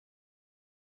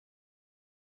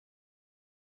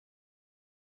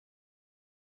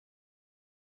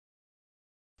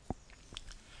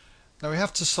Now we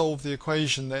have to solve the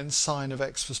equation then, sine of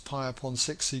x plus pi upon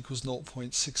 6 equals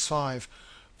 0.65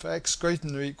 for x greater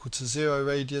than or equal to 0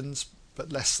 radians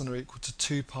but less than or equal to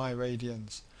 2 pi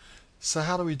radians. So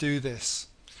how do we do this?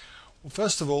 Well,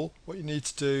 first of all, what you need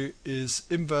to do is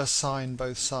inverse sine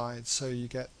both sides. So you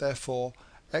get therefore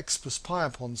x plus pi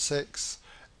upon 6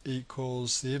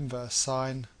 equals the inverse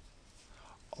sine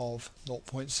of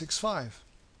 0.65.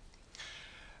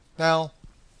 Now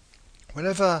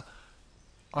whenever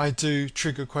I do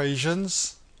trig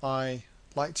equations, I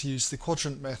like to use the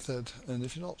quadrant method, and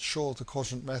if you're not sure of the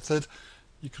quadrant method,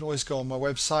 you can always go on my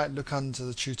website, look under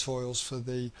the tutorials for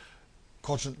the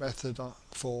quadrant method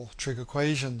for trig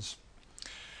equations.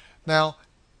 Now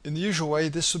in the usual way,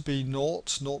 this would be 0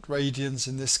 radians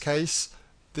in this case.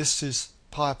 This is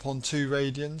pi upon 2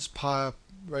 radians, pi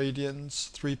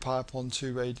radians, 3 pi upon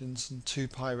 2 radians and 2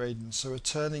 pi radians. So we're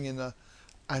turning in an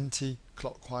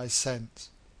anti-clockwise sense.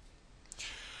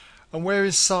 And where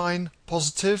is sine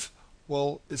positive?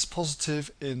 Well, it's positive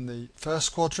in the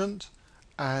first quadrant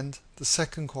and the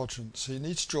second quadrant. So you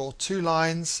need to draw two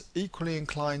lines equally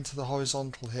inclined to the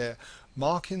horizontal here.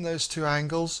 Marking those two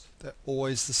angles, they're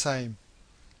always the same.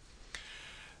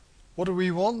 What do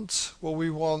we want? Well, we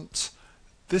want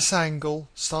this angle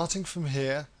starting from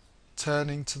here,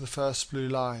 turning to the first blue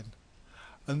line.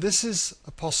 And this is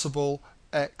a possible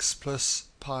x plus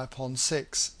pi upon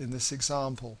 6 in this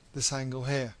example, this angle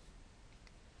here.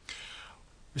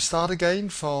 We start again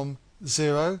from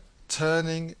 0,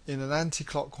 turning in an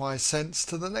anti-clockwise sense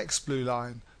to the next blue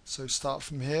line. So start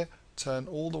from here, turn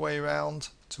all the way around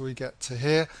till we get to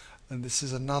here, and this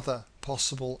is another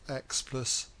possible x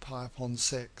plus pi upon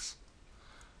 6.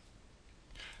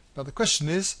 Now the question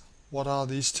is, what are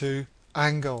these two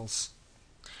angles?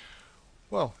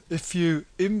 Well, if you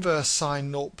inverse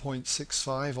sine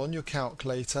 0.65 on your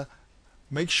calculator,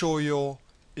 make sure you're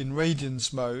in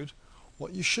radians mode.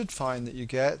 What you should find that you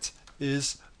get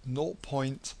is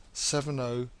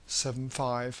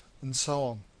 0.7075 and so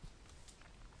on.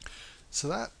 So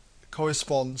that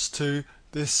corresponds to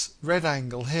this red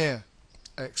angle here,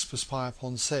 x plus pi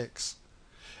upon 6.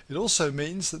 It also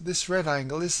means that this red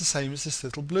angle is the same as this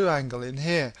little blue angle in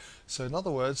here. So in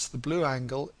other words, the blue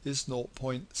angle is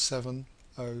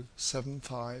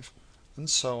 0.7075 and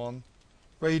so on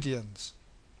radians.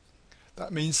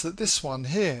 That means that this one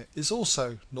here is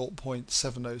also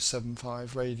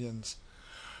 0.7075 radians.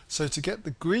 So to get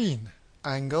the green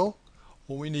angle,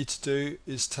 all we need to do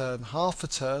is turn half a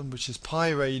turn, which is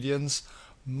pi radians,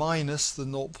 minus the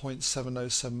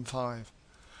 0.7075.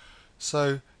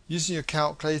 So using your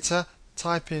calculator,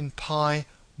 type in pi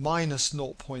minus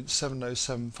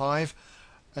 0.7075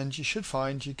 and you should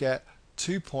find you get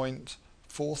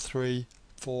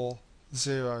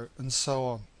 2.4340 and so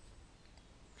on.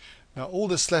 Now all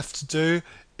that's left to do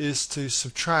is to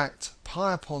subtract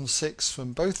pi upon 6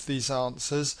 from both these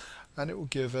answers and it will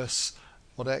give us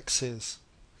what x is.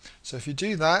 So if you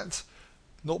do that,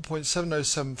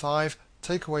 0.7075,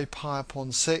 take away pi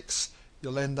upon 6,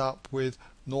 you'll end up with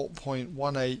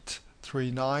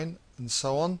 0.1839 and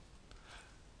so on.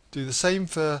 Do the same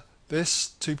for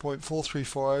this,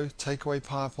 2.4340, take away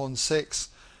pi upon 6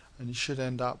 and you should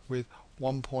end up with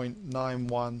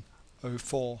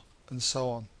 1.9104 and so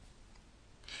on.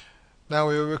 Now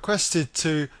we were requested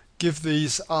to give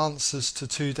these answers to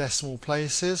two decimal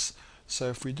places, so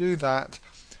if we do that,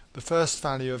 the first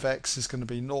value of x is going to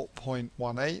be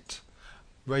 0.18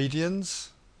 radians,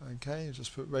 okay,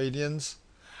 just put radians,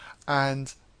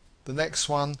 and the next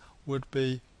one would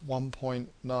be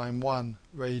 1.91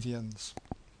 radians,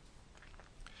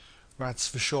 rads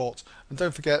for short. And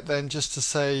don't forget then just to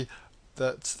say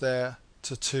that they're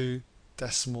to two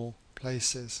decimal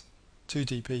places, 2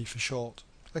 dp for short.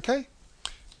 Okay?